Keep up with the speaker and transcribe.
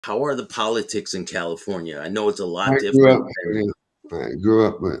How are the politics in California? I know it's a lot I grew different up. than. I grew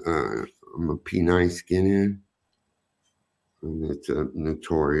up with. I'm a PENI skinhead, and it's a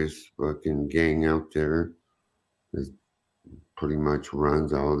notorious fucking gang out there. That pretty much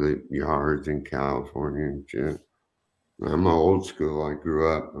runs all the yards in California and shit. I'm old school. I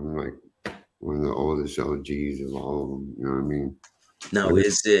grew up. I'm like one of the oldest OGs of all of them. You know what I mean? Now, Every,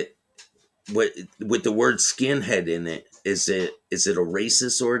 is it what with the word skinhead in it? Is it a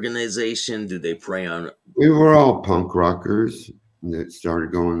racist organization? Do they prey on? we were all punk rockers that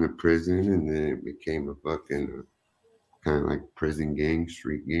started going to prison, and then it became a fucking kind of like prison gang,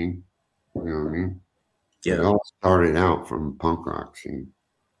 street gang. You know what I mean? It Yeah. all started out from punk rock scene.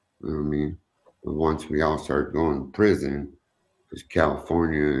 You know what I mean? But once we all started going to prison, because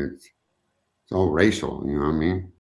California, it's all racial. You know what I mean?